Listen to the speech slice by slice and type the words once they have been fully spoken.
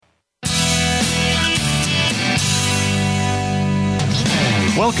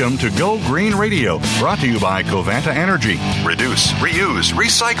Welcome to Go Green Radio, brought to you by Covanta Energy. Reduce, reuse,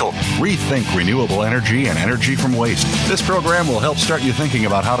 recycle. Rethink renewable energy and energy from waste. This program will help start you thinking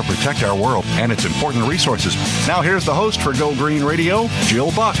about how to protect our world and its important resources. Now here's the host for Go Green Radio,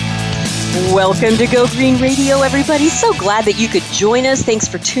 Jill Buck. Welcome to Go Green Radio, everybody. So glad that you could join us. Thanks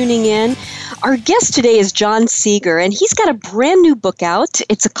for tuning in. Our guest today is John Seager, and he's got a brand new book out.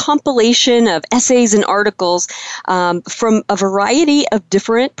 It's a compilation of essays and articles from a variety of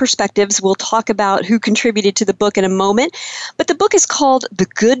different perspectives. We'll talk about who contributed to the book in a moment. But the book is called The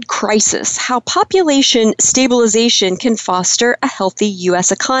Good Crisis: How Population Stabilization Can Foster a Healthy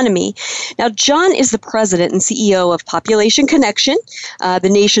U.S. Economy. Now, John is the president and CEO of Population Connection, the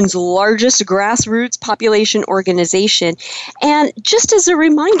nation's largest grassroots population organization. And just as a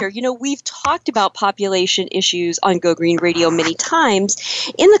reminder, we've talked about population issues on Go Green Radio many times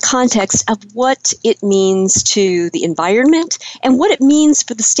in the context of what it means to the environment and what it means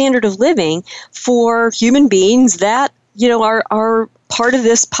for the standard of living for human beings that, are part of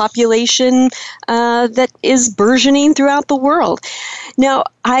this population that is burgeoning throughout the world. Now,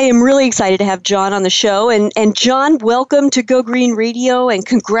 I am really excited to have John on the show. And John, welcome to Go Green Radio and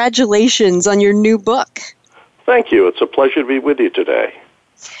congratulations on your new book. Thank you. It's a pleasure to be with you today.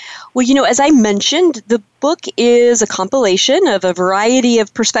 Well, as I mentioned, the book is a compilation of a variety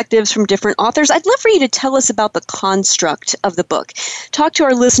of perspectives from different authors. I'd love for you to tell us about the construct of the book. Talk to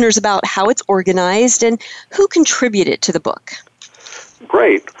our listeners about how it's organized and who contributed to the book.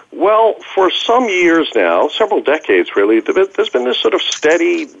 Great. Well, for some years now, several decades really, there's been this sort of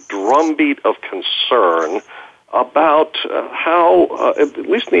steady drumbeat of concern about how, at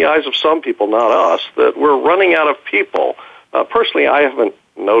least in the eyes of some people, not us, that we're running out of people. Personally, I haven't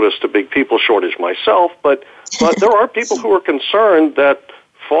noticed a big people shortage myself, but there are people who are concerned that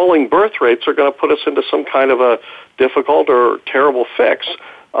falling birth rates are going to put us into some kind of a difficult or terrible fix.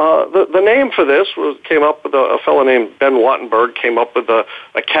 The name for this came up with a fellow named Ben Wattenberg came up with a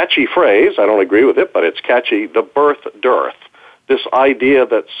catchy phrase. I don't agree with it, but it's catchy, the birth dearth. This idea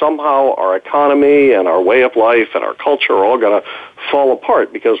that somehow our economy and our way of life and our culture are all going to fall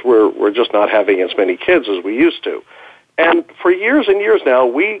apart because we're just not having as many kids as we used to. And for years and years now,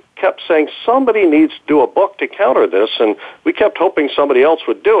 we kept saying somebody needs to do a book to counter this, and we kept hoping somebody else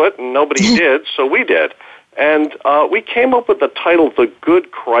would do it, and nobody did, so we did. And we came up with the title, The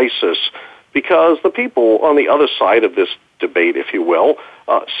Good Crisis, because the people on the other side of this debate, if you will,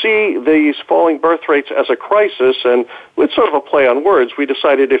 see these falling birth rates as a crisis, and with sort of a play on words, we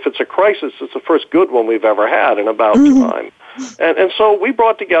decided if it's a crisis, it's the first good one we've ever had in about time. And so we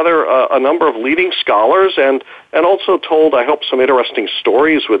brought together a number of leading scholars and also told, I hope, some interesting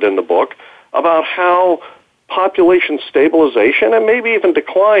stories within the book about how population stabilization and maybe even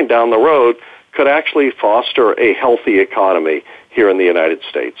decline down the road could actually foster a healthy economy here in the United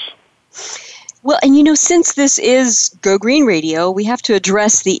States. Well, and since this is Go Green Radio, we have to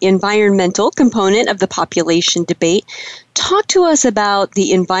address the environmental component of the population debate. Talk to us about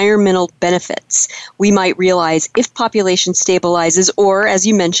the environmental benefits we might realize if population stabilizes or, as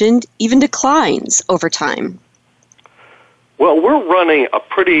you mentioned, even declines over time. Well, we're running a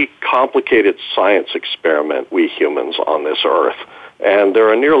pretty complicated science experiment, we humans, on this earth. And there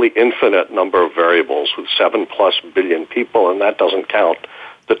are a nearly infinite number of variables with 7+ billion people, and that doesn't count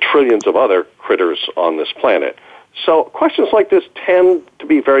the trillions of other critters on this planet. So questions like this tend to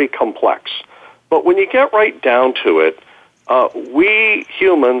be very complex. But when you get right down to it, we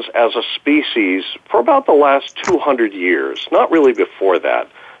humans as a species, for about the last 200 years, not really before that,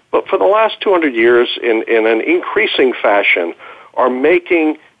 but for the last 200 years in an increasing fashion, are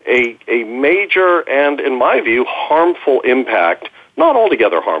making a major and, in my view, harmful impact, not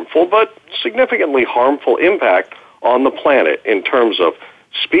altogether harmful, but significantly harmful impact on the planet in terms of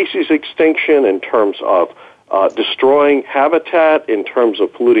species extinction, in terms of destroying habitat, in terms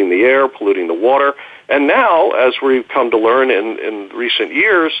of polluting the air, polluting the water, and now, as we've come to learn in recent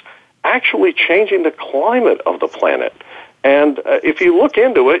years, actually changing the climate of the planet. And if you look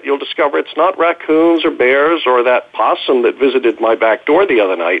into it, you'll discover it's not raccoons or bears or that possum that visited my back door the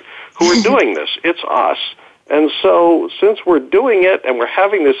other night who are doing this. It's us. And so since we're doing it and we're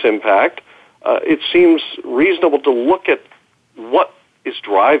having this impact, it seems reasonable to look at what is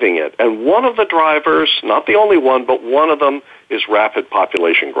driving it. And one of the drivers, not the only one, but one of them is rapid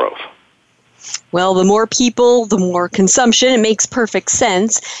population growth. Well, the more people, the more consumption. It makes perfect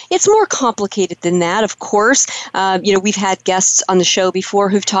sense. It's more complicated than that, of course. We've had guests on the show before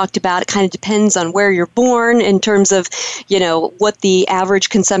who've talked about it kind of depends on where you're born in terms of, what the average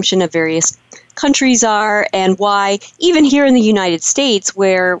consumption of various countries are and why, even here in the United States,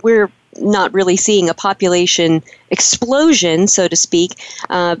 where we're not really seeing a population explosion, so to speak,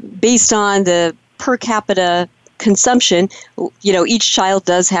 based on the per capita consumption. Each child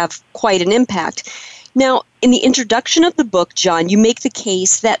does have quite an impact. Now, in the introduction of the book, John, you make the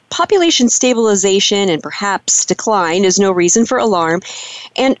case that population stabilization and perhaps decline is no reason for alarm.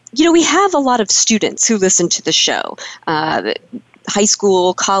 And, we have a lot of students who listen to the show, high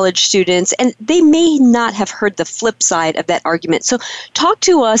school, college students, and they may not have heard the flip side of that argument. So talk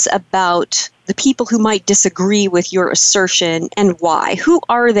to us about the people who might disagree with your assertion and why. Who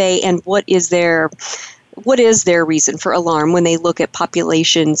are they, and what is their reason for alarm when they look at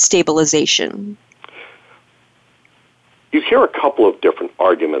population stabilization? You hear a couple of different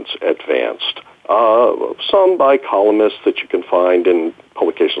arguments advanced. Some by columnists that you can find in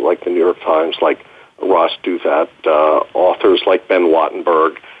publications like the New York Times, like Ross Douthat, authors like Ben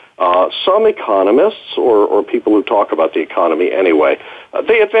Wattenberg, some economists or people who talk about the economy anyway.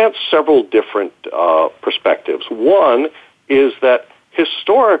 They advance several different perspectives. One is that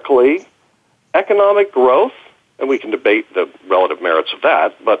historically, economic growth, and we can debate the relative merits of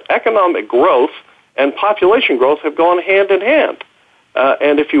that, but economic growth and population growth have gone hand in hand.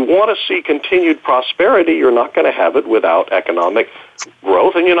 And if you want to see continued prosperity, you're not going to have it without economic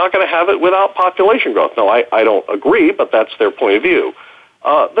growth, and you're not going to have it without population growth. Now, I don't agree, but that's their point of view.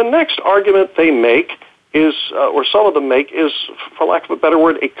 The next argument they make is, or some of them make, is, for lack of a better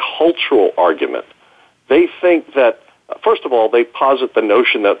word, a cultural argument. They think that, first of all, they posit the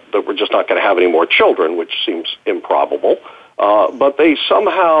notion that we're just not going to have any more children, which seems improbable, but they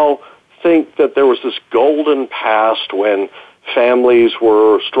somehow think that there was this golden past when families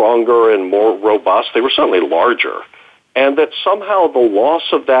were stronger and more robust. They were certainly larger. And that somehow the loss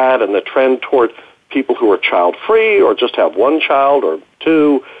of that and the trend toward people who are child-free or just have one child or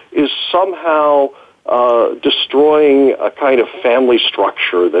two is somehow destroying a kind of family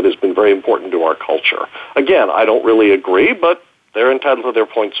structure that has been very important to our culture. Again, I don't really agree, but they're entitled to their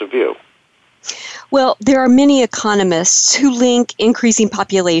points of view. Well, there are many economists who link increasing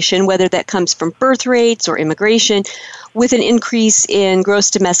population, whether that comes from birth rates or immigration, with an increase in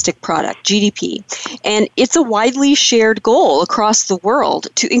gross domestic product, GDP. And it's a widely shared goal across the world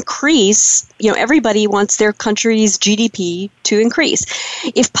to increase, everybody wants their country's GDP to increase.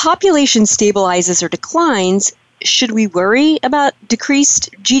 If population stabilizes or declines, should we worry about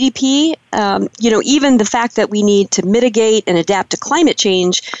decreased GDP? Even the fact that we need to mitigate and adapt to climate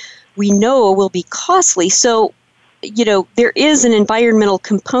change, we know will be costly. So, there is an environmental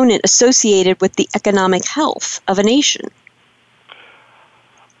component associated with the economic health of a nation.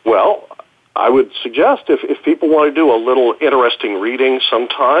 Well, I would suggest if people want to do a little interesting reading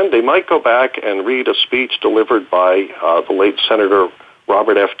sometime, they might go back and read a speech delivered by the late Senator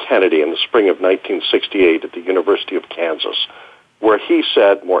Robert F. Kennedy in the spring of 1968 at the University of Kansas, where he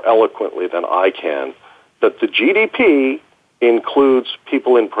said more eloquently than I can that the GDP includes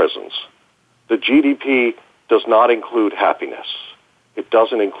people in prisons. The GDP does not include happiness. It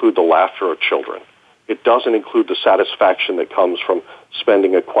doesn't include the laughter of children. It doesn't include the satisfaction that comes from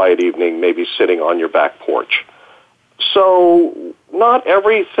spending a quiet evening, maybe sitting on your back porch. So not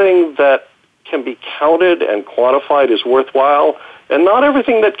everything that can be counted and quantified is worthwhile, and not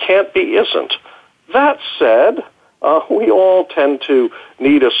everything that can't be isn't. That said, we all tend to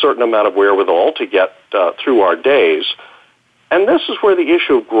need a certain amount of wherewithal to get through our days. And this is where the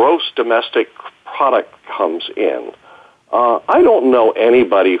issue of gross domestic product comes in. I don't know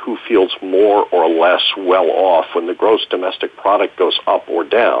anybody who feels more or less well off when the gross domestic product goes up or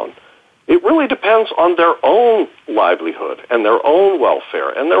down. It really depends on their own livelihood and their own welfare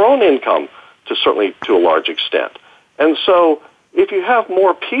and their own income to a large extent. And so if you have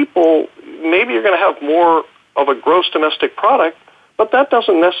more people, maybe you're going to have more of a gross domestic product, but that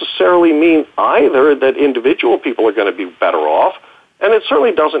doesn't necessarily mean either that individual people are going to be better off, and it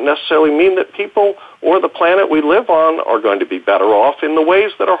certainly doesn't necessarily mean that people or the planet we live on are going to be better off in the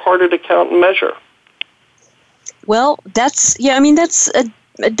ways that are harder to count and measure. Well, that's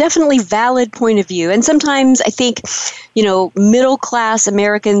a definitely valid point of view. And sometimes I think, middle-class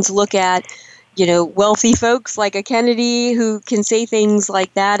Americans look at, wealthy folks like a Kennedy who can say things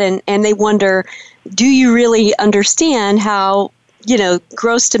like that, and they wonder, do you really understand how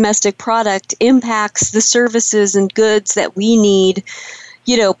gross domestic product impacts the services and goods that we need,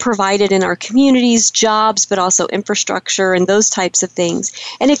 provided in our communities, jobs, but also infrastructure and those types of things.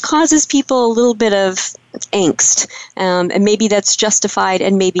 And it causes people a little bit of angst. And maybe that's justified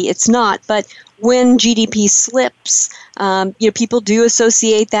and maybe it's not. But when GDP slips, people do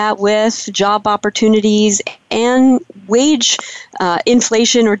associate that with job opportunities and wage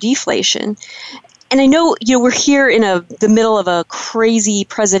inflation or deflation. And I know we're here in the middle of a crazy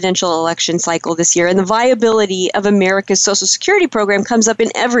presidential election cycle this year, and the viability of America's Social Security program comes up in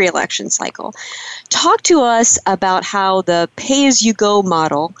every election cycle. Talk to us about how the pay-as-you-go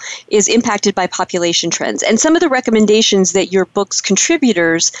model is impacted by population trends and some of the recommendations that your book's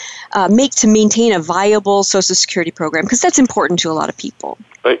contributors make to maintain a viable Social Security program, because that's important to a lot of people.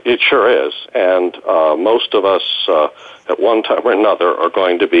 It sure is, and most of us at one time or another are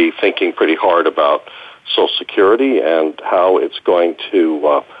going to be thinking pretty hard about Social Security and how it's going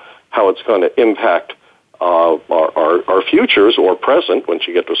to impact our futures or present once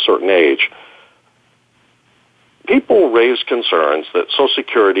you get to a certain age. People raise concerns that Social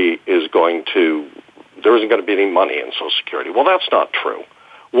Security there isn't going to be any money in Social Security. Well, that's not true.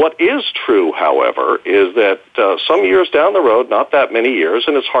 What is true, however, is that some years down the road, not that many years,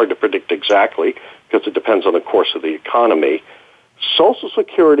 and it's hard to predict exactly because it depends on the course of the economy, Social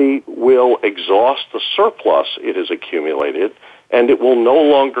Security will exhaust the surplus it has accumulated, and it will no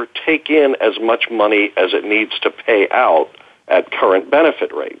longer take in as much money as it needs to pay out at current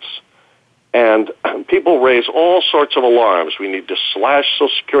benefit rates. And people raise all sorts of alarms. We need to slash Social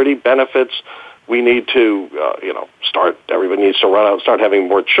Security benefits. We need to, everybody needs to run out and start having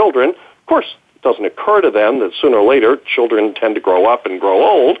more children. Of course, it doesn't occur to them that sooner or later children tend to grow up and grow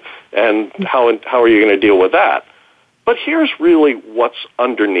old, and how are you going to deal with that? But here's really what's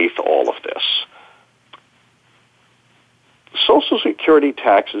underneath all of this. Social Security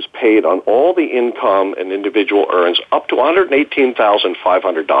tax is paid on all the income an individual earns up to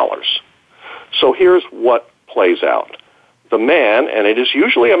 $118,500. So here's what plays out. The man, and it is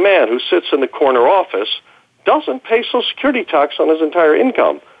usually a man who sits in the corner office, doesn't pay Social Security tax on his entire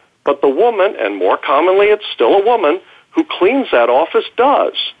income. But the woman, and more commonly it's still a woman, who cleans that office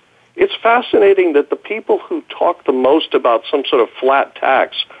does. It's fascinating that the people who talk the most about some sort of flat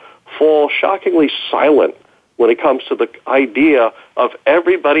tax fall shockingly silent when it comes to the idea of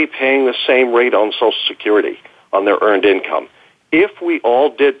everybody paying the same rate on Social Security on their earned income. If we all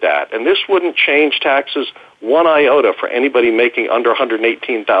did that, and this wouldn't change taxes one iota for anybody making under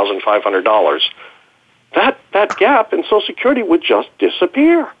 $118,500, that gap in Social Security would just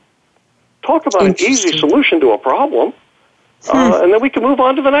disappear. Talk about an easy solution to a problem, and then we can move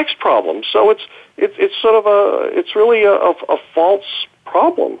on to the next problem. So it's really a false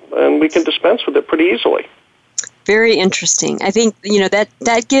problem, and we can dispense with it pretty easily. Very interesting. I think,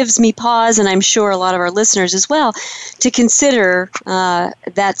 that gives me pause, and I'm sure a lot of our listeners as well, to consider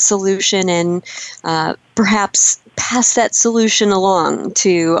that solution and perhaps pass that solution along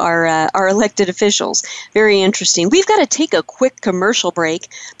to our elected officials. Very interesting. We've got to take a quick commercial break,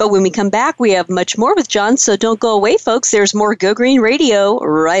 but when we come back, we have much more with John, so don't go away, folks. There's more Go Green Radio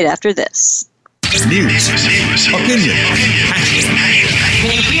right after this. News, opinion,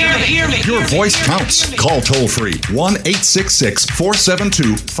 your voice counts. Call toll-free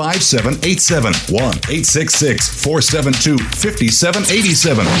 1-866-472-5787.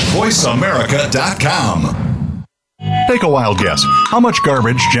 1-866-472-5787. VoiceAmerica.com. Take a wild guess. How much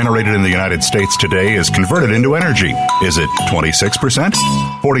garbage generated in the United States today is converted into energy? Is it 26%,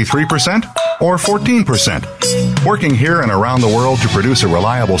 43%, or 14%? Working here and around the world to produce a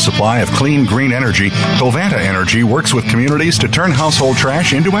reliable supply of clean, green energy, Covanta Energy works with communities to turn household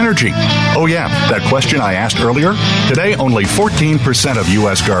trash into energy. Oh yeah, that question I asked earlier? Today, only 14% of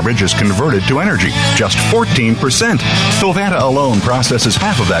U.S. garbage is converted to energy. Just 14%. Covanta alone processes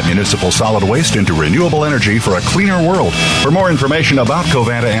half of that municipal solid waste into renewable energy for a cleaner world. For more information about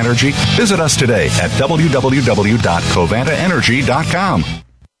Covanta Energy, visit us today at www.covantaenergy.com.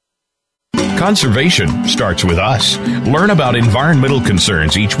 Conservation starts with us. Learn about environmental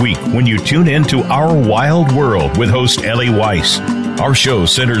concerns each week when you tune in to Our Wild World with host Ellie Weiss. Our show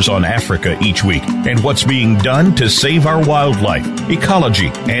centers on Africa each week and what's being done to save our wildlife,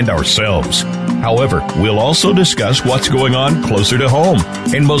 ecology, and ourselves. However, we'll also discuss what's going on closer to home.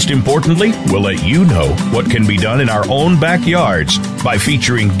 And most importantly, we'll let you know what can be done in our own backyards by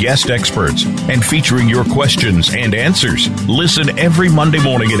featuring guest experts and featuring your questions and answers. Listen every Monday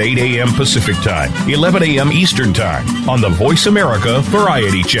morning at 8 a.m. Pacific Time, 11 a.m. Eastern Time on the Voice America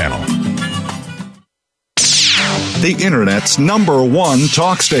Variety Channel. The Internet's #1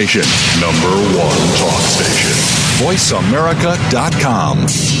 talk station. #1 talk station. VoiceAmerica.com.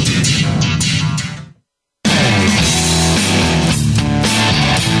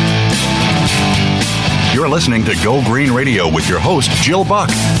 You're listening to Go Green Radio with your host, Jill Buck.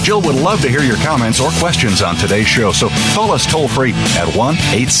 Jill would love to hear your comments or questions on today's show, so call us toll-free at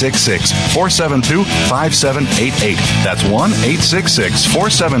 1-866-472-5788. That's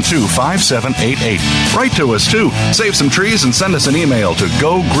 1-866-472-5788. Write to us, too. Save some trees and send us an email to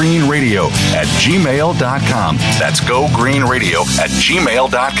gogreenradio@gmail.com. That's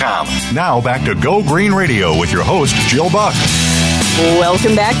gogreenradio@gmail.com. Now back to Go Green Radio with your host, Jill Buck.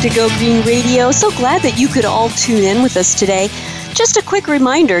 Welcome back to Go Green Radio. So glad that you could all tune in with us today. Just a quick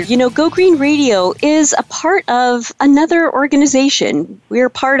reminder, Go Green Radio is a part of another organization. We're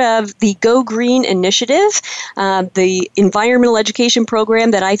part of the Go Green Initiative, the environmental education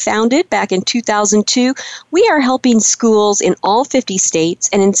program that I founded back in 2002. We are helping schools in all 50 states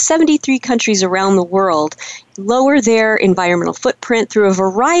and in 73 countries around the world lower their environmental footprint through a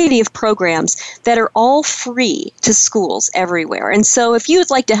variety of programs that are all free to schools everywhere. And so if you would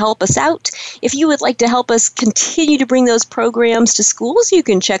like to help us out, if you would like to help us continue to bring those programs to schools, you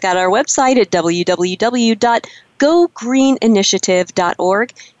can check out our website at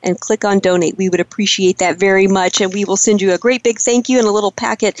www.gogreeninitiative.org and click on donate. We would appreciate that very much, and we will send you a great big thank you and a little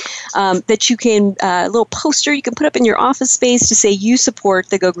packet that you can, a little poster you can put up in your office space to say you support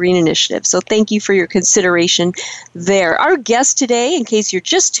the Go Green Initiative. So thank you for your consideration there. Our guest today, in case you're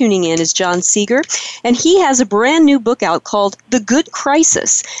just tuning in, is John Seager, and he has a brand new book out called The Good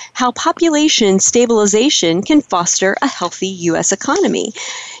Crisis: How Population Stabilization Can Foster a Healthy U.S. Economy.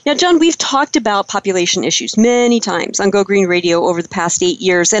 Now, John, we've talked about population issues many times on Go Green Radio over the past 8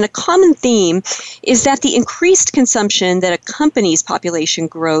 years, and a common theme is that the increased consumption that accompanies population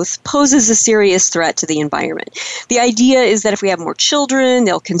growth poses a serious threat to the environment. The idea is that if we have more children,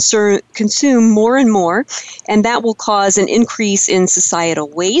 they'll consume more and more, and that will cause an increase in societal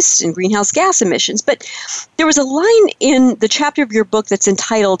waste and greenhouse gas emissions. But there was a line in the chapter of your book that's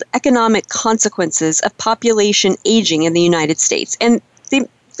entitled Economic Consequences of Population Aging in the United States, and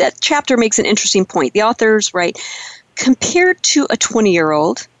that chapter makes an interesting point. The authors write, compared to a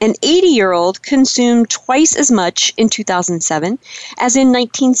 20-year-old, an 80-year-old consumed twice as much in 2007 as in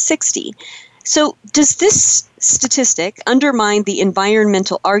 1960. So does this statistic undermine the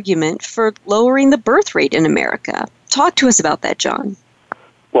environmental argument for lowering the birth rate in America? Talk to us about that, John.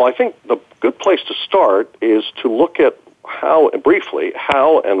 Well, I think the good place to start is to look at how and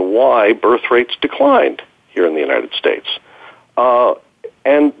why birth rates declined here in the United States.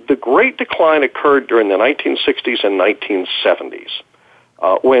 And the great decline occurred during the 1960s and 1970s.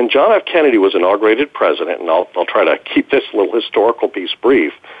 When John F. Kennedy was inaugurated president, and I'll try to keep this little historical piece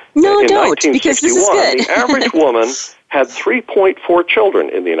brief. No, don't, because this is good. The average woman had 3.4 children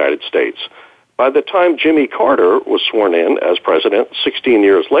in the United States. By the time Jimmy Carter was sworn in as president 16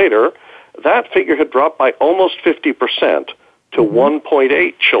 years later, that figure had dropped by almost 50% to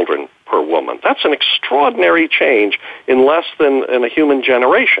 1.8 children per woman. That's an extraordinary change in less than in a human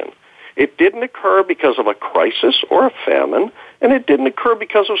generation. It didn't occur because of a crisis or a famine, and it didn't occur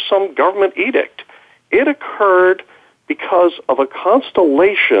because of some government edict. It occurred because of a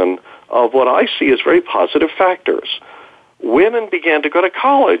constellation of what I see as very positive factors. Women began to go to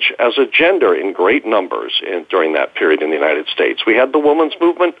college as a gender in great numbers during that period in the United States. We had the women's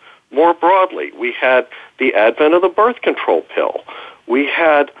movement more broadly. We had the advent of the birth control pill. We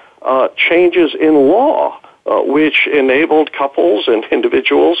had changes in law, which enabled couples and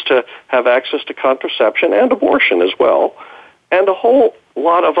individuals to have access to contraception and abortion as well, and a whole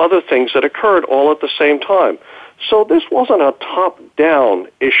lot of other things that occurred all at the same time. So this wasn't a top-down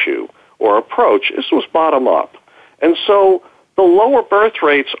issue or approach. This was bottom-up. And so the lower birth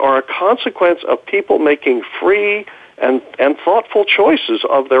rates are a consequence of people making free and thoughtful choices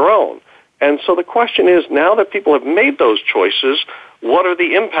of their own. And so the question is, now that people have made those choices, what are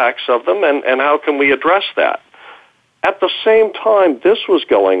the impacts of them, and how can we address that? At the same time this was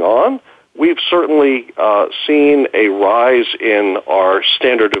going on, we've certainly seen a rise in our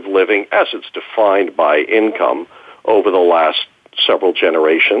standard of living as it's defined by income over the last several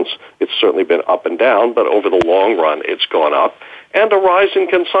generations. It's certainly been up and down, but over the long run it's gone up, and a rise in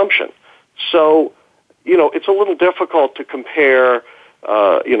consumption. So, it's a little difficult to compare.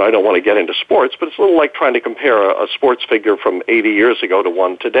 I don't want to get into sports, but it's a little like trying to compare a sports figure from 80 years ago to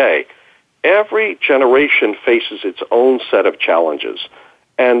one today. Every generation faces its own set of challenges.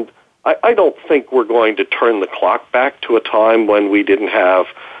 And I don't think we're going to turn the clock back to a time when we didn't have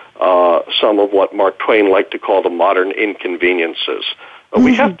some of what Mark Twain liked to call the modern inconveniences.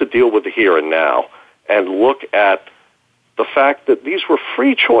 We have to deal with the here and now and look at the fact that these were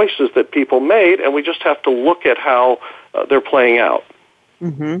free choices that people made, and we just have to look at how they're playing out.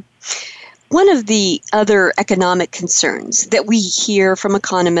 Mm-hmm. One of the other economic concerns that we hear from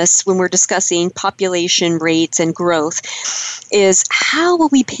economists when we're discussing population rates and growth is how will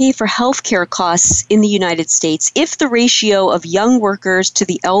we pay for healthcare costs in the United States if the ratio of young workers to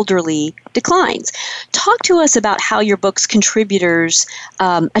the elderly declines? Talk to us about how your book's contributors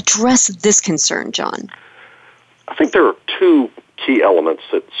address this concern, John. I think there are two key elements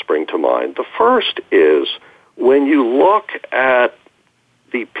that spring to mind. The first is when you look at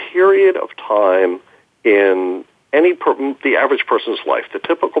the period of time in the average person's life, the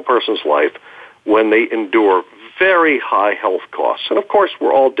typical person's life, when they endure very high health costs. And of course,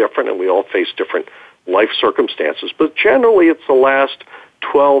 we're all different and we all face different life circumstances, but generally it's the last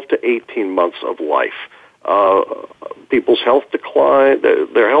 12 to 18 months of life. People's health decline,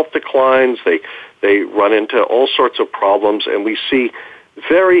 their health declines, they run into all sorts of problems, and we see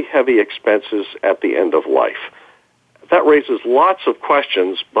very heavy expenses at the end of life. That raises lots of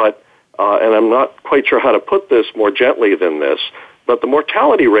questions, but and I'm not quite sure how to put this more gently than this, but the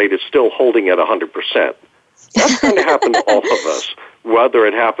mortality rate is still holding at 100%. That's going to happen to all of us, whether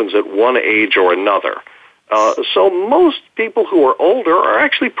it happens at one age or another. So most people who are older are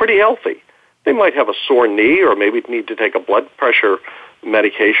actually pretty healthy. They might have a sore knee or maybe need to take a blood pressure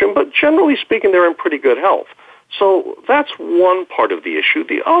medication, but generally speaking, they're in pretty good health. So that's one part of the issue.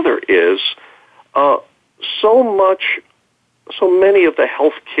 The other is so many of the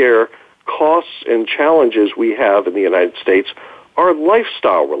healthcare costs and challenges we have in the United States are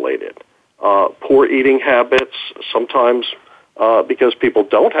lifestyle related. Poor eating habits, sometimes because people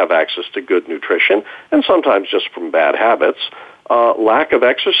don't have access to good nutrition, and sometimes just from bad habits. Lack of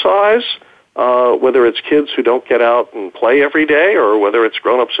exercise, whether it's kids who don't get out and play every day or whether it's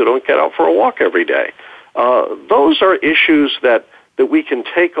grown-ups who don't get out for a walk every day. Those are issues that we can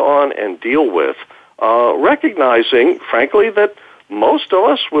take on and deal with, recognizing, frankly, that most of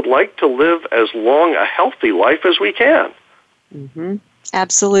us would like to live as long a healthy life as we can. Mm-hmm.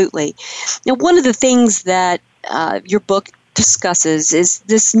 Absolutely. Now, one of the things that your book discusses is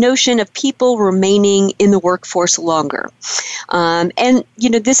this notion of people remaining in the workforce longer. And,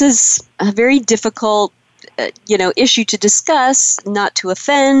 this is a very difficult, issue to discuss, not to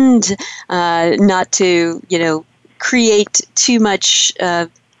offend, not to, create too much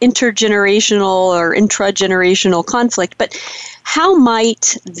intergenerational or intragenerational conflict, but how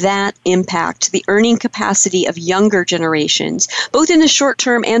might that impact the earning capacity of younger generations, both in the short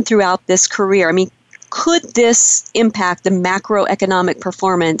term and throughout this career? I mean, could this impact the macroeconomic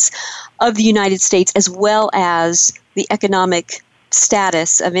performance of the United States as well as the economic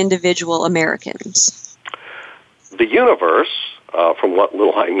status of individual Americans? The universe, from what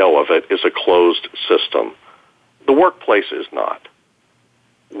little I know of it, is a closed system. The workplace is not.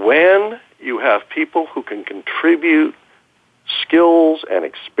 When you have people who can contribute skills and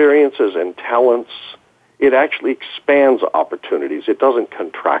experiences and talents, it actually expands opportunities. It doesn't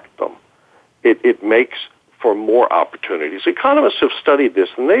contract them. It makes for more opportunities. Economists have studied this,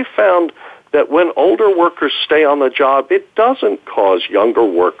 and they found that when older workers stay on the job, it doesn't cause younger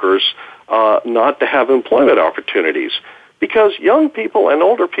workers not to have employment opportunities, because young people and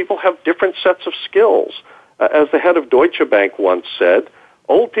older people have different sets of skills. As the head of Deutsche Bank once said,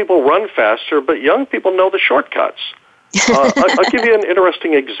 old people run faster, but young people know the shortcuts. I'll give you an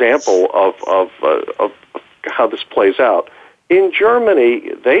interesting example of how this plays out. In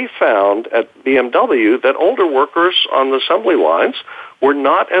Germany, they found at BMW that older workers on the assembly lines were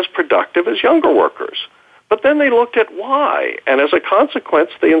not as productive as younger workers. But then they looked at why, and as a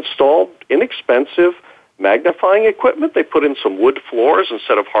consequence, they installed inexpensive magnifying equipment. They put in some wood floors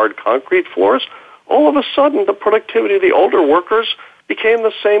instead of hard concrete floors. All of a sudden, the productivity of the older workers became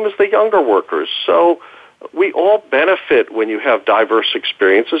the same as the younger workers. So we all benefit when you have diverse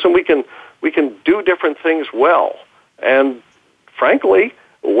experiences, and we can do different things well. And frankly,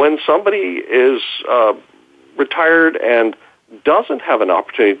 when somebody is retired and doesn't have an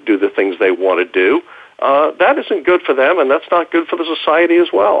opportunity to do the things they want to do, that isn't good for them, and that's not good for the society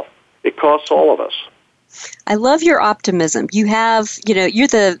as well. It costs all of us. I love your optimism. You have, you're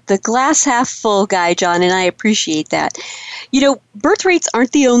the glass half full guy, John, and I appreciate that. Birth rates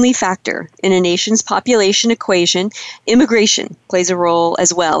aren't the only factor in a nation's population equation. Immigration plays a role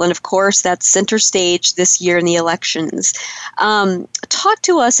as well. And of course, that's center stage this year in the elections. Talk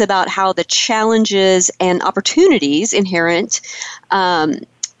to us about how the challenges and opportunities inherent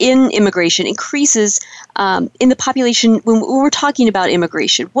in immigration increases in the population when we're talking about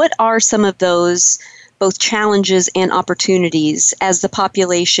immigration. What are some of those both challenges and opportunities as the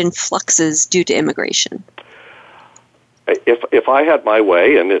population fluxes due to immigration? If I had my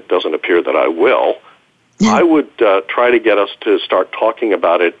way, and it doesn't appear that I will, I would try to get us to start talking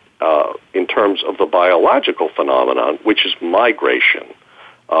about it in terms of the biological phenomenon, which is migration.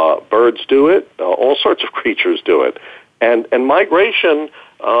 Birds do it. All sorts of creatures do it. And migration,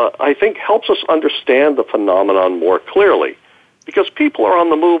 I think, helps us understand the phenomenon more clearly, because people are on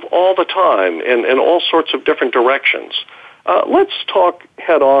the move all the time in all sorts of different directions. Let's talk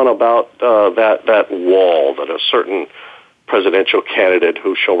head on about that wall that a certain presidential candidate,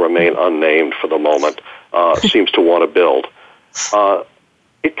 who shall remain unnamed for the moment, seems to want to build.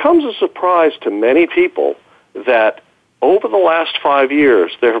 It comes as a surprise to many people that over the last 5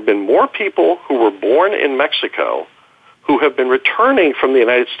 years, there have been more people who were born in Mexico who have been returning from the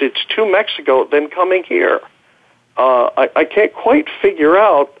United States to Mexico than coming here. I can't quite figure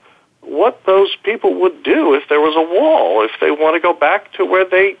out what those people would do if there was a wall, if they want to go back to where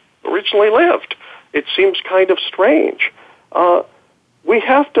they originally lived. It seems kind of strange. We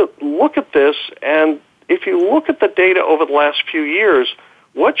have to look at this, and if you look at the data over the last few years,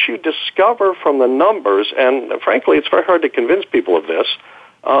 what you discover from the numbers, and frankly, it's very hard to convince people of this,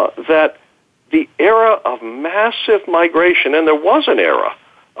 that the era of massive migration, and there was an era,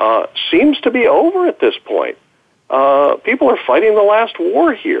 seems to be over at this point. People are fighting the last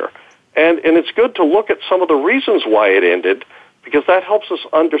war here. And it's good to look at some of the reasons why it ended, because that helps us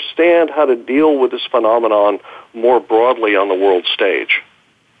understand how to deal with this phenomenon more broadly on the world stage.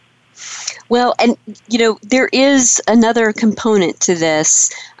 Well, and, there is another component to this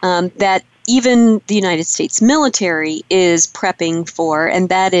that even the United States military is prepping for, and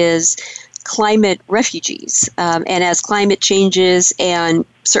that is climate refugees. And as climate changes and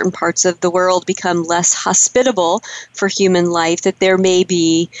certain parts of the world become less hospitable for human life, that there may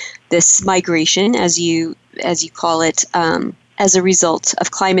be this migration, as you call it, as a result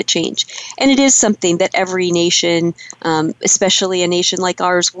of climate change. And it is something that every nation, especially a nation like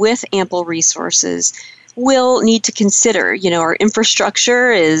ours with ample resources, will need to consider. Our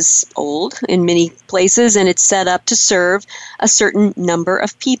infrastructure is old in many places, and it's set up to serve a certain number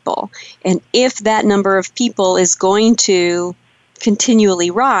of people. And if that number of people is going to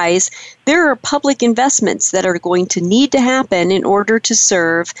continually rise, there are public investments that are going to need to happen in order to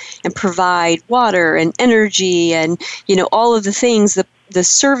serve and provide water and energy and, all of the things, the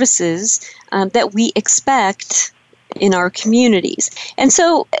services that we expect in our communities. And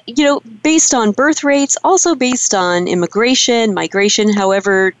so, based on birth rates, also based on immigration, migration,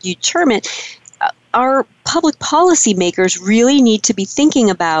 however you term it, our public policy makers really need to be thinking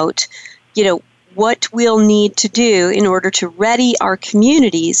about, what we'll need to do in order to ready our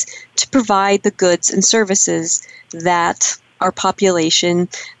communities to provide the goods and services that our population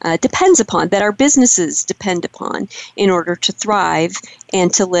depends upon, that our businesses depend upon in order to thrive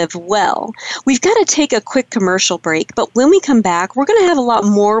and to live well. We've got to take a quick commercial break, but when we come back, we're going to have a lot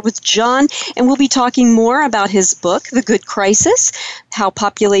more with John, and we'll be talking more about his book, The Good Crisis, how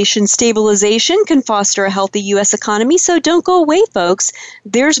population stabilization can foster a healthy U.S. economy. So don't go away, folks.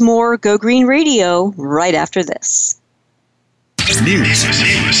 There's more Go Green Radio right after this. News,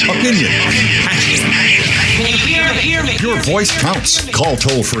 opinion, Hear me. your voice counts. Call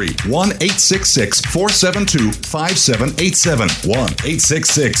toll-free 1-866-472-5787.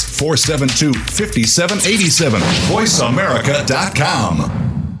 1-866-472-5787. VoiceAmerica.com.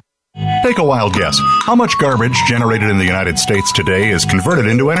 Take a wild guess. How much garbage generated in the United States today is converted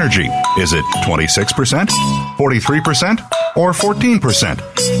into energy? Is it 26%, 43%, or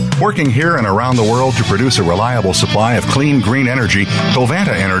 14%? Working here and around the world to produce a reliable supply of clean, green energy, Covanta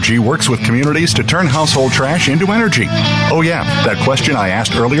Energy works with communities to turn household trash into energy. Oh yeah, that question I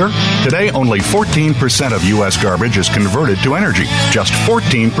asked earlier? Today, only 14% of U.S. garbage is converted to energy. Just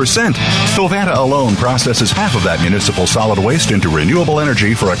 14%. Covanta alone processes half of that municipal solid waste into renewable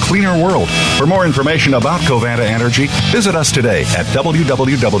energy for a cleaner world. For more information about Covanta Energy, visit us today at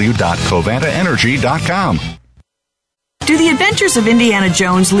www.covantaenergy.com. Do the adventures of Indiana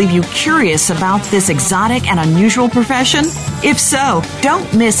Jones leave you curious about this exotic and unusual profession? If so,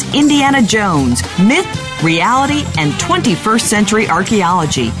 don't miss Indiana Jones, Myth, Reality, and 21st Century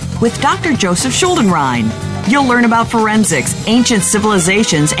Archaeology with Dr. Joseph Schuldenrein. You'll learn about forensics, ancient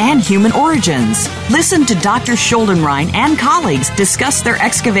civilizations, and human origins. Listen to Dr. Schuldenrein and colleagues discuss their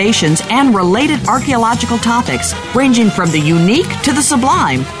excavations and related archaeological topics, ranging from the unique to the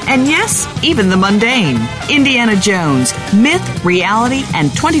sublime, and yes, even the mundane. Indiana Jones, Myth, Reality,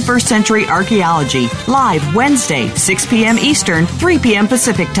 and 21st Century Archaeology, live Wednesday, 6 p.m. Eastern, 3 p.m.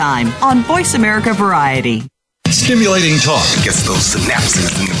 Pacific Time on Voice America Variety. Stimulating talk. Gets those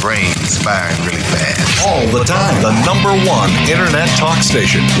synapses in the brain firing really fast. All the time. The #1 Internet talk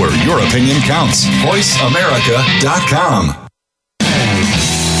station where your opinion counts. VoiceAmerica.com.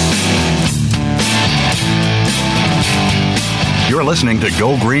 You're listening to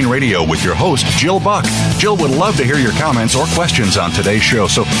Go Green Radio with your host, Jill Buck. Jill would love to hear your comments or questions on today's show,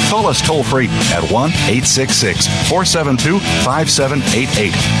 so call us toll-free at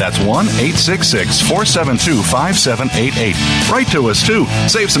 1-866-472-5788. That's 1-866-472-5788. Write to us, too.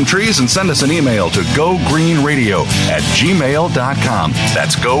 Save some trees and send us an email to gogreenradio@gmail.com.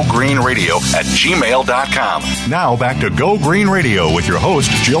 That's gogreenradio@gmail.com. Now back to Go Green Radio with your host,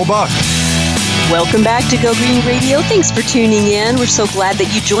 Jill Buck. Welcome back to Go Green Radio. Thanks for tuning in. We're so glad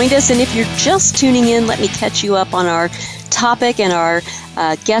that you joined us. And if you're just tuning in, let me catch you up on our topic and our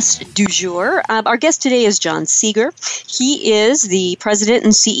guest du jour. Our guest today is John Seager. He is the president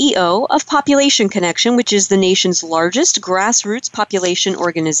and CEO of Population Connection, which is the nation's largest grassroots population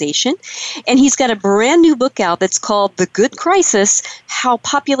organization. And he's got a brand new book out that's called The Good Crisis, How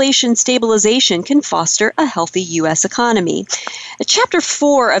Population Stabilization Can Foster a Healthy U.S. Economy. Chapter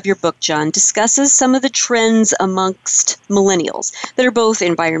 4 of your book, John, discusses some of the trends amongst millennials that are both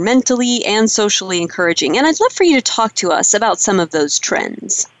environmentally and socially encouraging. And I'd love for you to talk to us about some of those trends.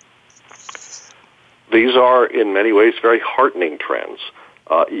 These are, in many ways, very heartening trends.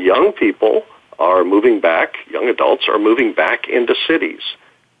 Young people are moving back, young adults are moving back into cities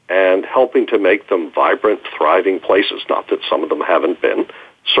and helping to make them vibrant, thriving places. Not that some of them haven't been,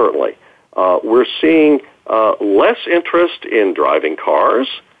 certainly. We're seeing less interest in driving cars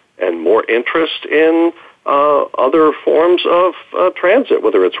and more interest in other forms of transit,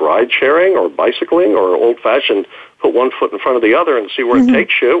 whether it's ride-sharing or bicycling or old-fashioned put one foot in front of the other and see where it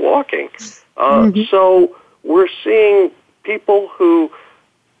takes you walking. So we're seeing people who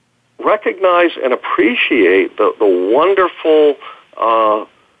recognize and appreciate the wonderful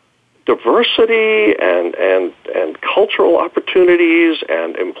diversity and cultural opportunities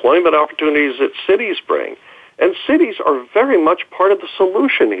and employment opportunities that cities bring. And cities are very much part of the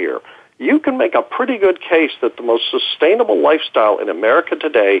solution here. You can make a pretty good case that the most sustainable lifestyle in America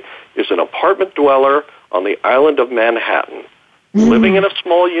today is an apartment dweller on the island of Manhattan, living in a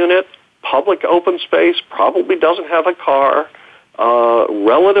small unit, public open space, probably doesn't have a car,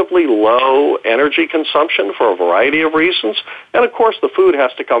 relatively low energy consumption for a variety of reasons, and of course the food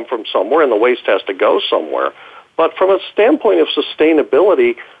has to come from somewhere and the waste has to go somewhere. But from a standpoint of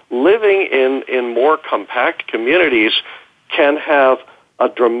sustainability, living in more compact communities can have a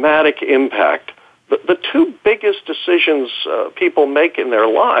dramatic impact. The two biggest decisions people make in their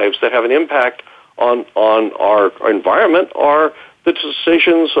lives that have an impact on our environment are the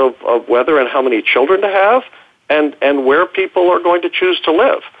decisions of whether and how many children to have and where people are going to choose to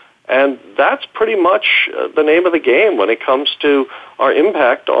live. And that's pretty much the name of the game when it comes to our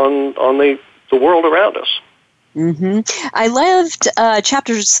impact on the world around us. I loved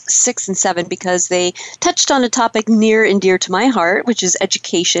chapters 6 and 7 because they touched on a topic near and dear to my heart, which is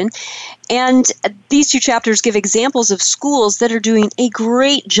education. And these two chapters give examples of schools that are doing a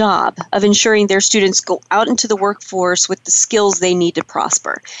great job of ensuring their students go out into the workforce with the skills they need to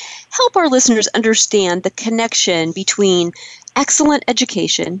prosper. Help our listeners understand the connection between excellent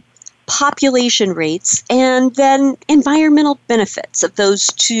education, population rates, and then environmental benefits of those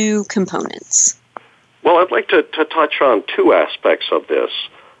two components. Well, I'd like to touch on two aspects of this.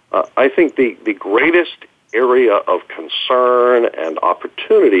 I think the greatest area of concern and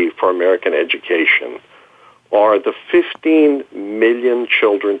opportunity for American education are the 15 million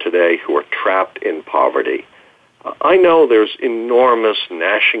children today who are trapped in poverty. I know there's enormous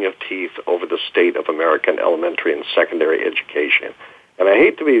gnashing of teeth over the state of American elementary and secondary education. And I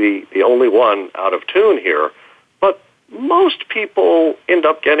hate to be the only one out of tune here, but most people end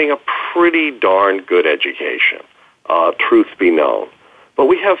up getting a pretty darn good education, truth be known. But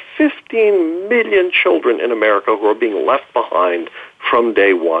we have 15 million children in America who are being left behind from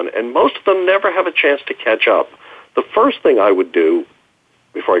day one, and most of them never have a chance to catch up. The first thing I would do,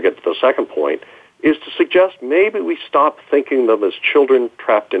 before I get to the second point, is to suggest maybe we stop thinking of them as children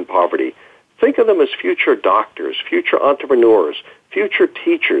trapped in poverty. Think of them as future doctors, future entrepreneurs, future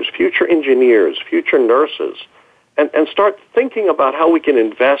teachers, future engineers, future nurses, and start thinking about how we can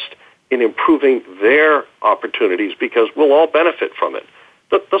invest in improving their opportunities because we'll all benefit from it.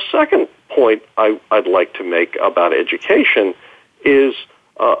 The second point I'd like to make about education is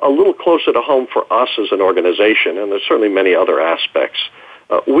a little closer to home for us as an organization, and there's certainly many other aspects.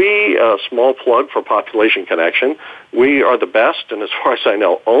 We, small plug for Population Connection, we are the best and, as far as I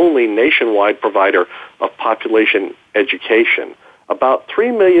know, only nationwide provider of population education. About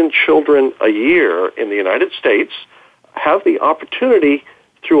 3 million children a year in the United States have the opportunity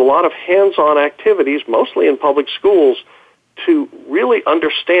through a lot of hands-on activities, mostly in public schools, to really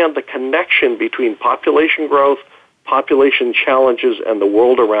understand the connection between population growth, population challenges, and the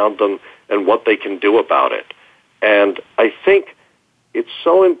world around them and what they can do about it. And I think it's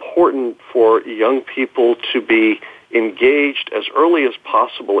so important for young people to be engaged as early as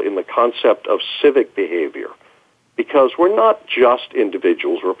possible in the concept of civic behavior, because we're not just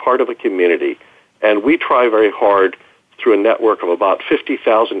individuals, we're part of a community, and we try very hard through a network of about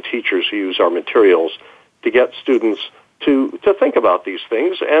 50,000 teachers who use our materials to get students to think about these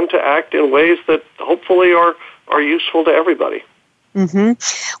things and to act in ways that hopefully are useful to everybody. Mm-hmm.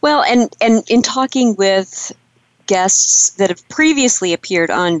 Well, and in talking with guests that have previously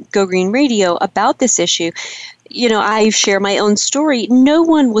appeared on Go Green Radio about this issue, I share my own story. No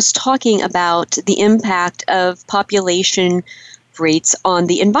one was talking about the impact of population rates on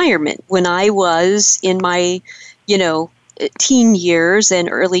the environment. When I was in my, teen years and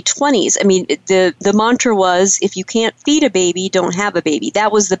early 20s, I mean, the mantra was, if you can't feed a baby, don't have a baby.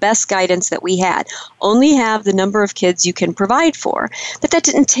 That was the best guidance that we had. Only have the number of kids you can provide for. But that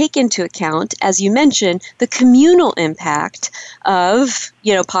didn't take into account, as you mentioned, the communal impact of,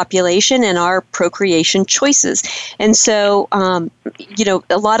 population and our procreation choices. And so,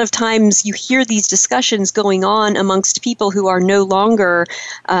 a lot of times you hear these discussions going on amongst people who are no longer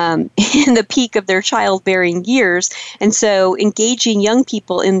in the peak of their childbearing years. And so engaging young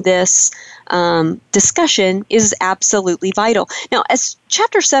people in this discussion is absolutely vital. Now, as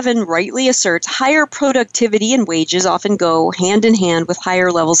Chapter 7 rightly asserts, higher productivity and wages often go hand in hand with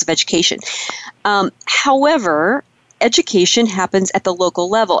higher levels of education. However, education happens at the local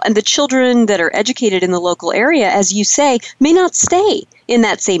level, and the children that are educated in the local area, as you say, may not stay in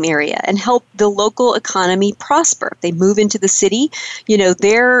that same area and help the local economy prosper. If they move into the city,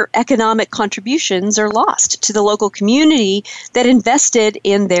 their economic contributions are lost to the local community that invested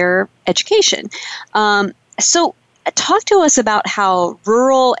in their education. So talk to us about how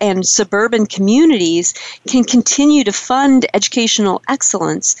rural and suburban communities can continue to fund educational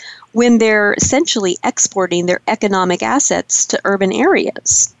excellence when they're essentially exporting their economic assets to urban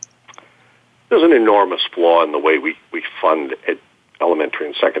areas. There's an enormous flaw in the way we fund elementary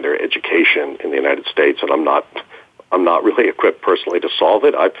and secondary education in the United States, and I'm not really equipped personally to solve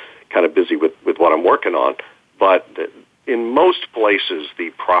it. I'm kind of busy with what I'm working on, but in most places, the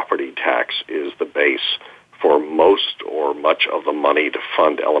property tax is the base for most or much of the money to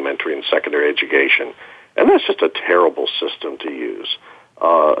fund elementary and secondary education. And that's just a terrible system to use.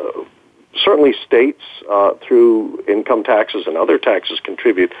 Certainly states, through income taxes and other taxes,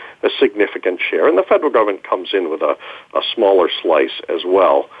 contribute a significant share, and the federal government comes in with a smaller slice as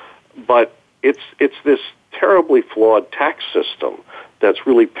well. But it's this terribly flawed tax system that's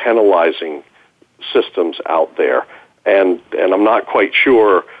really penalizing systems out there. And I'm not quite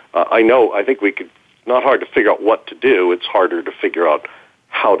sure. I think we could. Not hard to figure out what to do. It's harder to figure out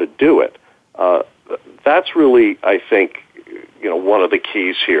how to do it. That's really, I think, one of the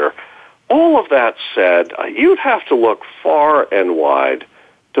keys here. All of that said, you'd have to look far and wide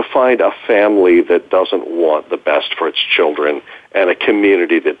to find a family that doesn't want the best for its children and a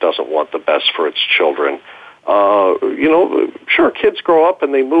community that doesn't want the best for its children. Sure, kids grow up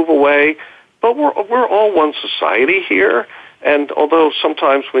and they move away, but we're all one society here. And although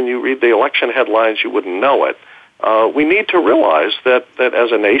sometimes when you read the election headlines you wouldn't know it, we need to realize that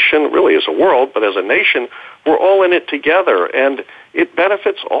as a nation, really as a world, but as a nation, we're all in it together. And it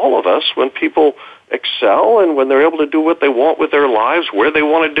benefits all of us when people excel and when they're able to do what they want with their lives, where they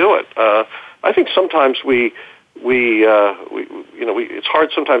want to do it. I think sometimes it's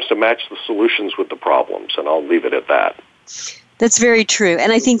hard sometimes to match the solutions with the problems, and I'll leave it at that. That's very true.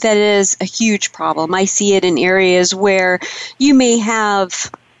 And I think that is a huge problem. I see it in areas where you may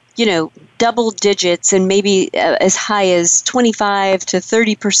have, double digits and maybe as high as 25 to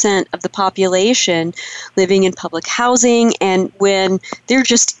 30% of the population living in public housing. And when there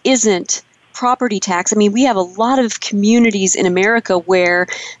just isn't property tax, I mean, we have a lot of communities in America where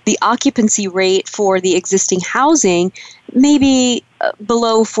the occupancy rate for the existing housing may be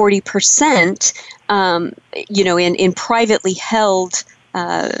below 40%. In privately held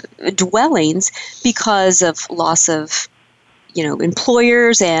dwellings because of loss of,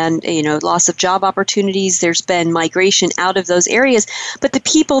 employers and, loss of job opportunities. There's been migration out of those areas. But the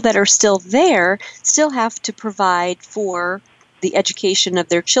people that are still there still have to provide for the education of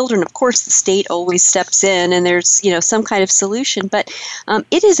their children. Of course, the state always steps in and there's, some kind of solution, but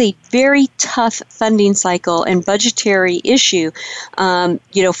it is a very tough funding cycle and budgetary issue,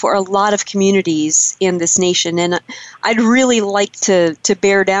 for a lot of communities in this nation. And I'd really like to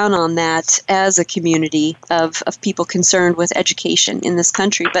bear down on that as a community of people concerned with education in this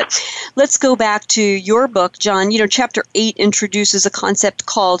country. But let's go back to your book, John. Chapter 8 introduces a concept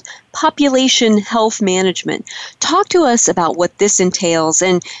called population health management. talk to us about what this entails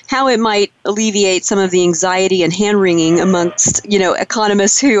and how it might alleviate some of the anxiety and hand-wringing amongst,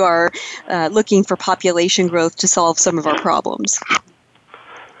 economists who are looking for population growth to solve some of our problems?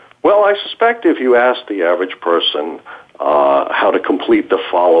 Well, I suspect if you ask the average person how to complete the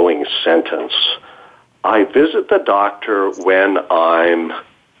following sentence, I visit the doctor when I'm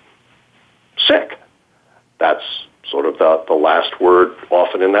sick. That's sort of the last word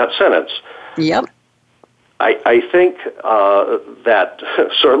often in that sentence. Yep. I think that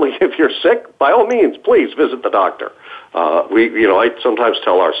certainly if you're sick, by all means, please visit the doctor. I sometimes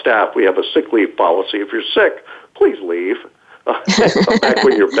tell our staff we have a sick leave policy. If you're sick, please leave. Come back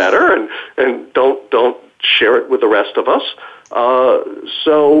when you're better, and don't share it with the rest of us.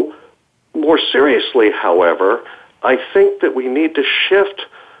 So more seriously, however, I think that we need to shift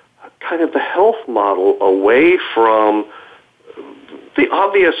kind of the health model away from the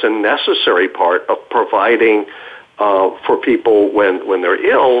obvious and necessary part of providing for people when they're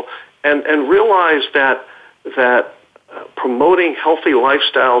ill, and realize that promoting healthy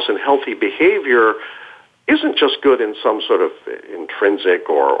lifestyles and healthy behavior isn't just good in some sort of intrinsic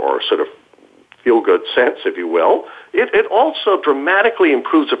or sort of feel-good sense, if you will. It also dramatically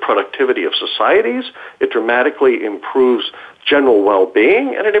improves the productivity of societies, it dramatically improves general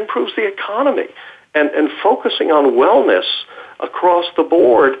well-being, and it improves the economy. And focusing on wellness across the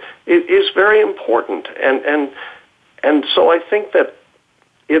board is very important. And so I think that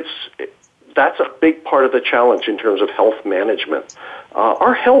that's a big part of the challenge in terms of health management.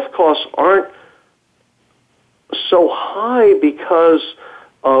 Our health costs aren't so high because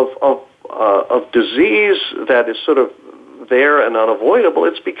of disease that is sort of there and unavoidable.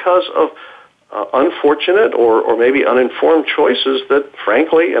 It's because of unfortunate or maybe uninformed choices that,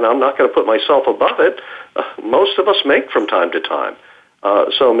 frankly, and I'm not going to put myself above it, most of us make from time to time.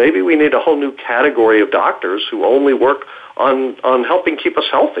 So maybe we need a whole new category of doctors who only work on helping keep us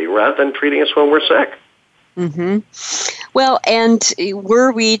healthy rather than treating us when we're sick. Mm-hmm. Well, and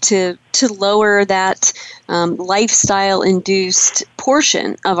were we to lower that lifestyle-induced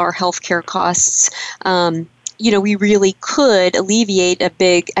portion of our healthcare costs, we really could alleviate a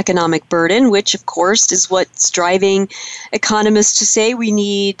big economic burden, which, of course, is what's driving economists to say we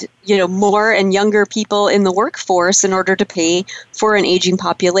need, more and younger people in the workforce in order to pay for an aging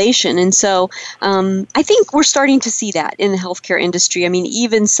population. And so I think we're starting to see that in the healthcare industry. I mean,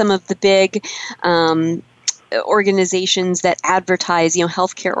 even some of the big organizations that advertise,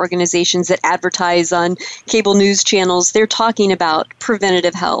 healthcare organizations that advertise on cable news channels, they're talking about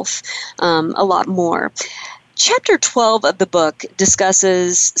preventative health a lot more. Chapter 12 of the book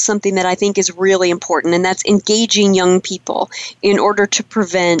discusses something that I think is really important, and that's engaging young people in order to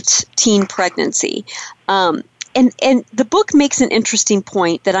prevent teen pregnancy. And the book makes an interesting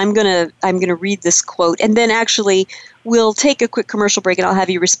point that I'm gonna read this quote, and then actually we'll take a quick commercial break and I'll have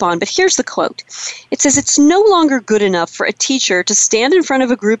you respond. But here's the quote. It says, "It's no longer good enough for a teacher to stand in front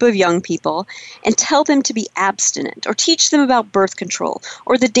of a group of young people and tell them to be abstinent or teach them about birth control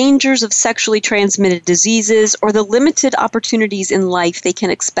or the dangers of sexually transmitted diseases or the limited opportunities in life they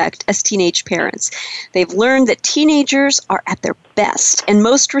can expect as teenage parents. They've learned that teenagers are at their best and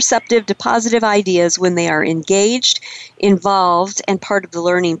most receptive to positive ideas when they are engaged, involved, and part of the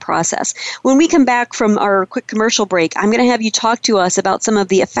learning process." When we come back from our quick commercial break, I'm going to have you talk to us about some of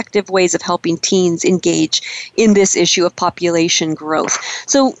the effective ways of helping teens engage in this issue of population growth.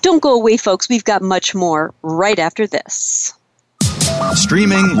 So don't go away, folks. We've got much more right after this.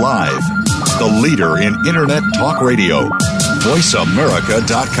 Streaming live, the leader in Internet talk radio,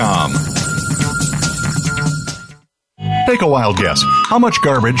 VoiceAmerica.com. Take a wild guess. How much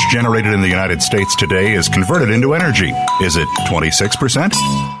garbage generated in the United States today is converted into energy? Is it 26%,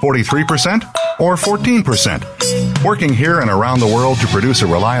 43%, or 14%? Working here and around the world to produce a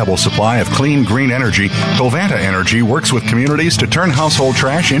reliable supply of clean, green energy, Covanta Energy works with communities to turn household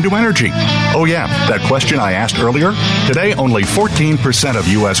trash into energy. Oh yeah, that question I asked earlier? Today, only 14% of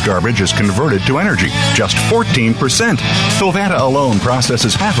U.S. garbage is converted to energy. Just 14%. Covanta alone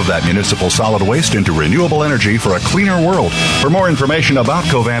processes half of that municipal solid waste into renewable energy for a cleaner world. For more information about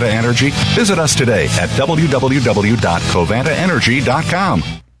Covanta Energy, visit us today at www.covantaenergy.com.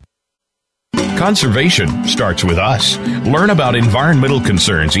 Conservation starts with us. Learn about environmental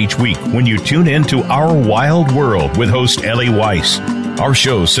concerns each week when you tune in to Our Wild World with host Ellie Weiss. Our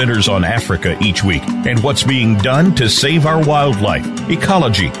show centers on Africa each week and what's being done to save our wildlife,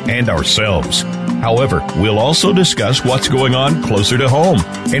 ecology, and ourselves. However, we'll also discuss what's going on closer to home.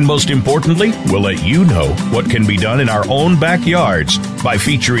 And most importantly, we'll let you know what can be done in our own backyards by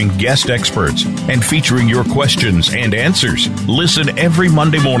featuring guest experts and featuring your questions and answers. Listen every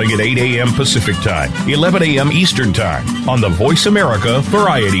Monday morning at 8 a.m. Pacific Time, 11 a.m. Eastern Time on the Voice America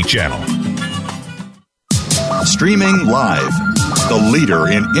Variety Channel. Streaming live, the leader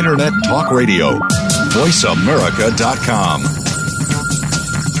in Internet Talk Radio, voiceamerica.com.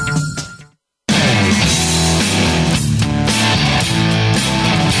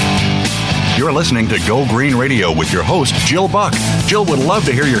 You're listening to Go Green Radio with your host, Jill Buck. Jill would love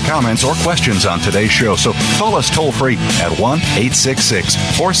to hear your comments or questions on today's show, so call us toll-free at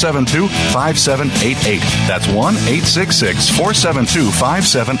 1-866-472-5788. That's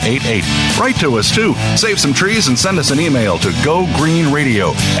 1-866-472-5788. Write to us, too. Save some trees and send us an email to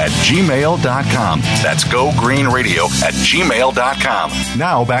gogreenradio@gmail.com. That's gogreenradio@gmail.com.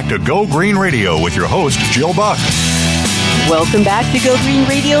 Now back to Go Green Radio with your host, Jill Buck. Welcome back to Go Green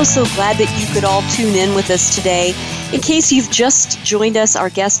Radio. So glad that you could all tune in with us today. In case you've just joined us, our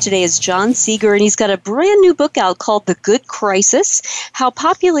guest today is John Seager, and he's got a brand new book out called The Good Crisis: How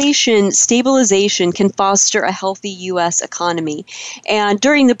Population Stabilization Can Foster a Healthy U.S. Economy. And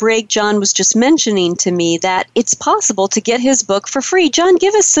during the break, John was just mentioning to me that it's possible to get his book for free. John,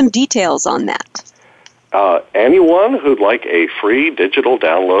 give us some details on that. Anyone who'd like a free digital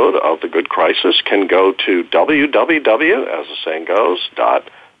download of The Good Crisis can go to www, as the saying goes,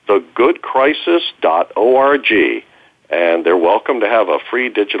 thegoodcrisis.org, and they're welcome to have a free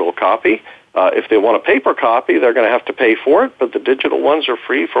digital copy. If they want a paper copy, they're going to have to pay for it, but the digital ones are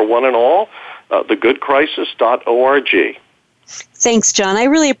free for one and all, thegoodcrisis.org. Thanks, John. I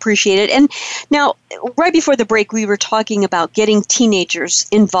really appreciate it. And now, right before the break, we were talking about getting teenagers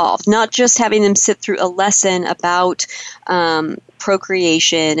involved, not just having them sit through a lesson about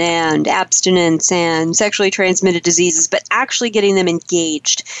procreation and abstinence and sexually transmitted diseases, but actually getting them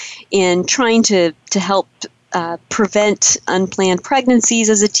engaged in trying to help prevent unplanned pregnancies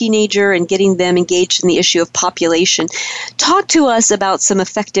as a teenager and getting them engaged in the issue of population. Talk to us about some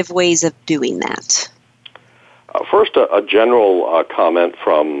effective ways of doing that. First, a general comment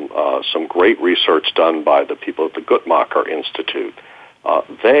from some great research done by the people at the Guttmacher Institute.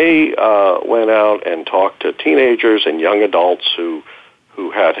 They went out and talked to teenagers and young adults who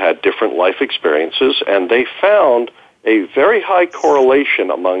had different life experiences, and they found a very high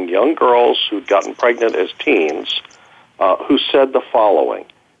correlation among young girls who'd gotten pregnant as teens who said the following: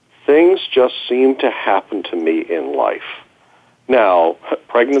 "Things just seem to happen to me in life." Now,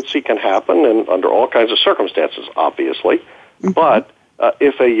 pregnancy can happen and under all kinds of circumstances, obviously, but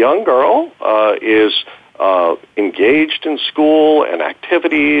if a young girl is engaged in school and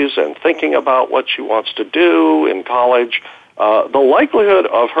activities and thinking about what she wants to do in college, the likelihood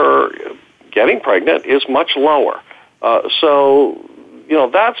of her getting pregnant is much lower. So,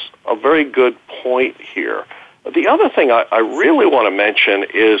 that's a very good point here. The other thing I really want to mention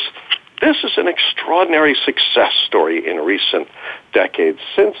is this is an extraordinary success story in recent decades.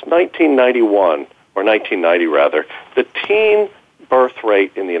 Since 1990 rather, the teen birth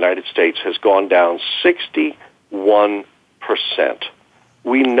rate in the United States has gone down 61%.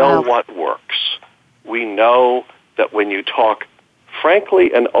 We know what works. We know that when you talk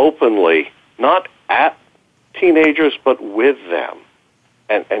frankly and openly, not at teenagers, but with them,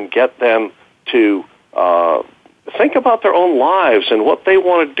 and get them to think about their own lives and what they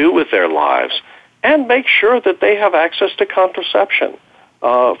want to do with their lives, and make sure that they have access to contraception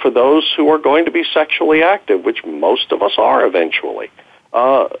for those who are going to be sexually active, which most of us are eventually.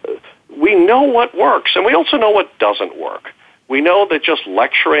 We know what works, and we also know what doesn't work. We know that just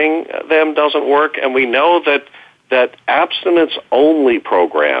lecturing them doesn't work, and we know that abstinence-only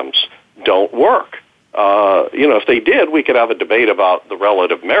programs don't work. If they did, we could have a debate about the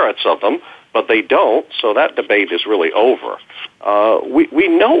relative merits of them, but they don't, so that debate is really over. We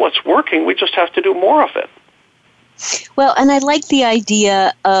know what's working, we just have to do more of it. Well, and I like the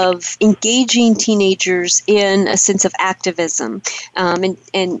idea of engaging teenagers in a sense of activism and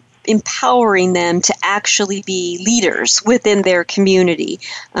empowering them to actually be leaders within their community.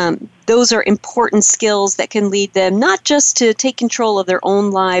 Those are important skills that can lead them not just to take control of their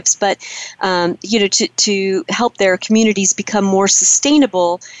own lives, but to help their communities become more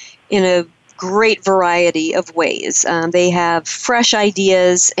sustainable in a great variety of ways. They have fresh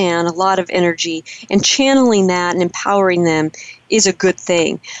ideas and a lot of energy, and channeling that and empowering them is a good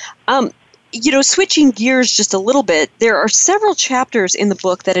thing. Switching gears just a little bit, there are several chapters in the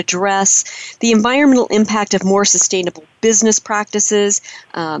book that address the environmental impact of more sustainable business practices,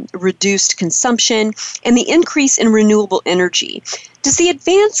 reduced consumption, and the increase in renewable energy. Does the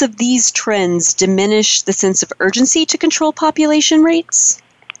advance of these trends diminish the sense of urgency to control population rates?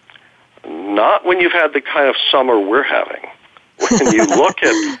 Not when you've had the kind of summer we're having. When you look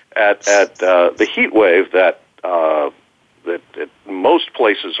at the heat wave that most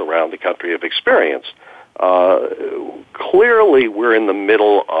places around the country have experienced, clearly we're in the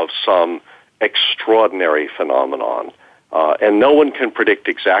middle of some extraordinary phenomenon, and no one can predict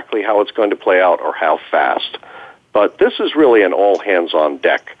exactly how it's going to play out or how fast. But this is really an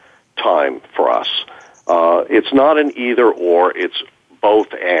all-hands-on-deck time for us. It's not an either-or, it's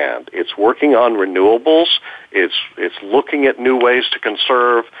both and. It's working on renewables, it's looking at new ways to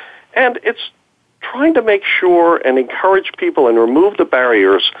conserve, and it's trying to make sure and encourage people and remove the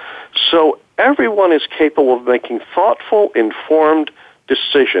barriers so everyone is capable of making thoughtful, informed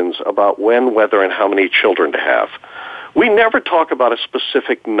decisions about when, whether, and how many children to have. We never talk about a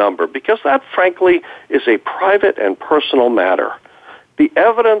specific number because that, frankly, is a private and personal matter. The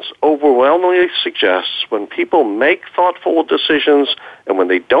evidence overwhelmingly suggests when people make thoughtful decisions and when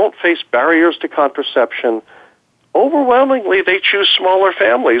they don't face barriers to contraception, overwhelmingly they choose smaller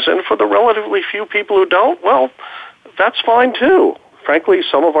families. And for the relatively few people who don't, well, that's fine too. Frankly,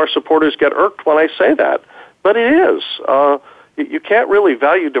 some of our supporters get irked when I say that. But it is. You can't really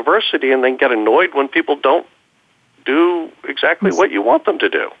value diversity and then get annoyed when people don't do exactly what you want them to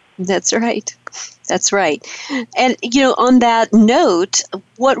do. That's right. That's right. And, on that note,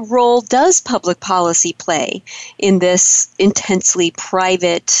 what role does public policy play in this intensely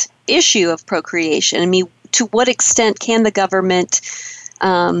private issue of procreation? I mean, to what extent can the government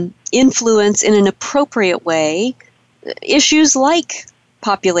influence in an appropriate way issues like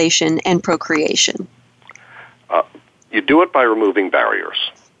population and procreation? You do it by removing barriers.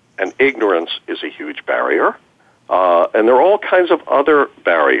 And ignorance is a huge barrier. And there are all kinds of other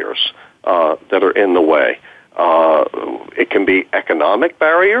barriers that are in the way. It can be economic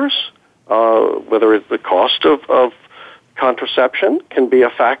barriers, whether it's the cost of contraception can be a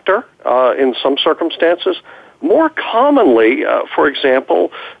factor in some circumstances. More commonly, for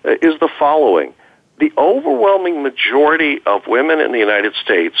example, is the following. The overwhelming majority of women in the United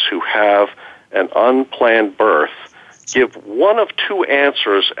States who have an unplanned birth give one of two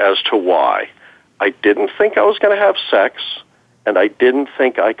answers as to why. I didn't think I was going to have sex, and I didn't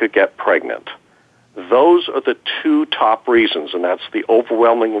think I could get pregnant. Those are the two top reasons, and that's the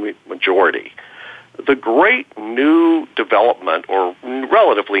overwhelming majority. The great new development, or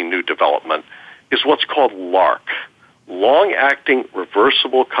relatively new development, is what's called LARC, long-acting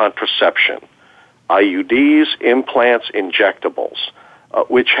reversible contraception, IUDs, implants, injectables,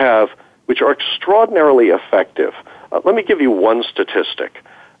 which are extraordinarily effective. Let me give you one statistic.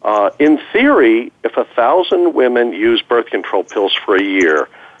 In theory, if 1,000 women use birth control pills for a year,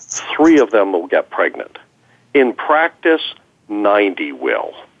 3 of them will get pregnant. In practice, 90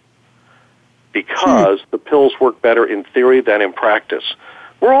 will. Because the pills work better in theory than in practice.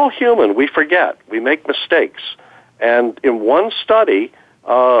 We're all human. We forget. We make mistakes. And in one study,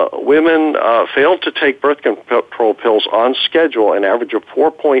 women failed to take birth control pills on schedule an average of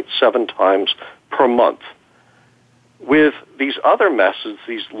 4.7 times per month. With these other methods,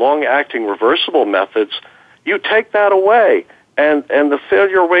 these long-acting reversible methods, you take that away, and the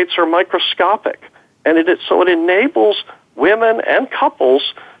failure rates are microscopic. And so it enables women and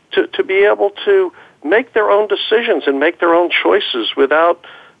couples to be able to make their own decisions and make their own choices without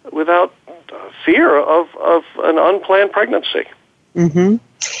fear of an unplanned pregnancy. Mm-hmm.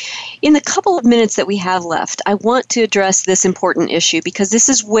 In the couple of minutes that we have left, I want to address this important issue because this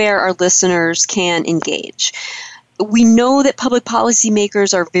is where our listeners can engage. We know that public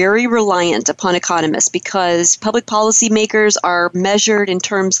policymakers are very reliant upon economists because public policymakers are measured in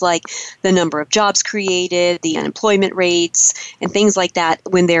terms like the number of jobs created, the unemployment rates, and things like that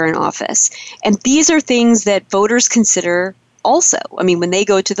when they're in office. And these are things that voters consider also, when they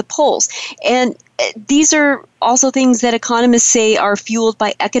go to the polls. And these are also things that economists say are fueled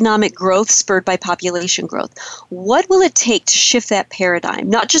by economic growth spurred by population growth. What will it take to shift that paradigm,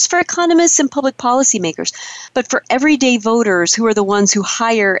 not just for economists and public policymakers, but for everyday voters who are the ones who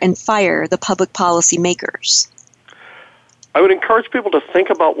hire and fire the public policy makers? I would encourage people to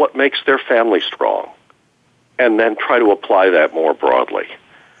think about what makes their family strong and then try to apply that more broadly.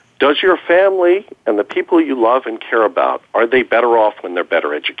 Does your family and the people you love and care about, are they better off when they're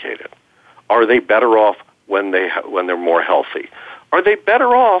better educated? Are they better off when they're more healthy? Are they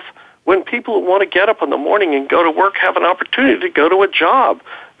better off when people who want to get up in the morning and go to work have an opportunity to go to a job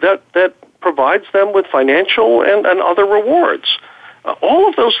that provides them with financial and other rewards. All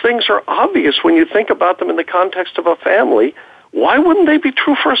of those things are obvious when you think about them in the context of a family. Why wouldn't they be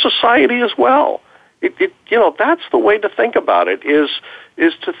true for a society as well? That's the way to think about it, is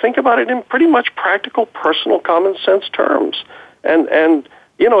to think about it in pretty much practical, personal, common sense terms. And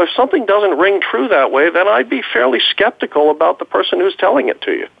if something doesn't ring true that way, then I'd be fairly skeptical about the person who's telling it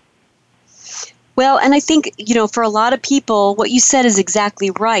to you. Well, and I think, for a lot of people, what you said is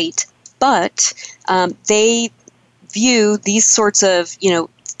exactly right, but they view these sorts of,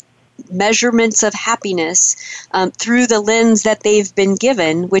 measurements of happiness through the lens that they've been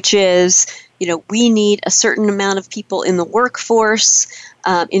given, which is, we need a certain amount of people in the workforce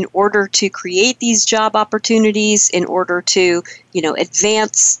in order to create these job opportunities, in order to,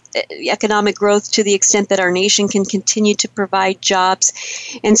 advance economic growth to the extent that our nation can continue to provide jobs.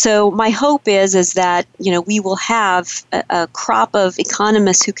 And so my hope is that, we will have a crop of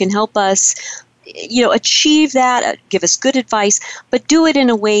economists who can help us achieve that, give us good advice, but do it in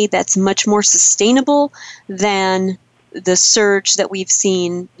a way that's much more sustainable than the surge that we've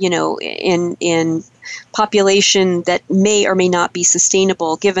seen, in population that may or may not be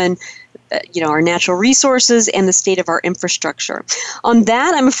sustainable given, our natural resources and the state of our infrastructure. On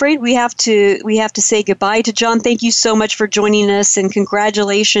that, I'm afraid we have to say goodbye to John. Thank you so much for joining us, and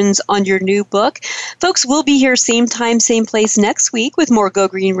congratulations on your new book. Folks, we'll be here same time, same place next week with more Go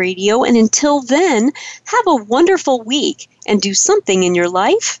Green Radio. And until then, have a wonderful week and do something in your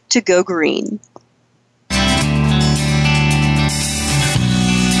life to go green.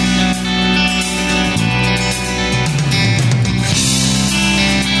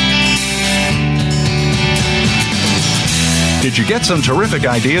 Did you get some terrific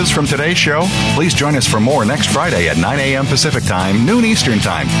ideas from today's show? Please join us for more next Friday at 9 a.m. Pacific Time, noon Eastern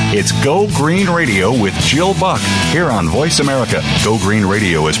Time. It's Go Green Radio with Jill Buck here on Voice America. Go Green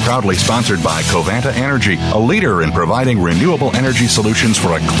Radio is proudly sponsored by Covanta Energy, a leader in providing renewable energy solutions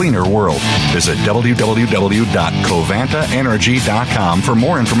for a cleaner world. Visit www.covantaenergy.com for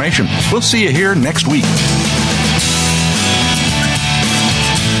more information. We'll see you here next week.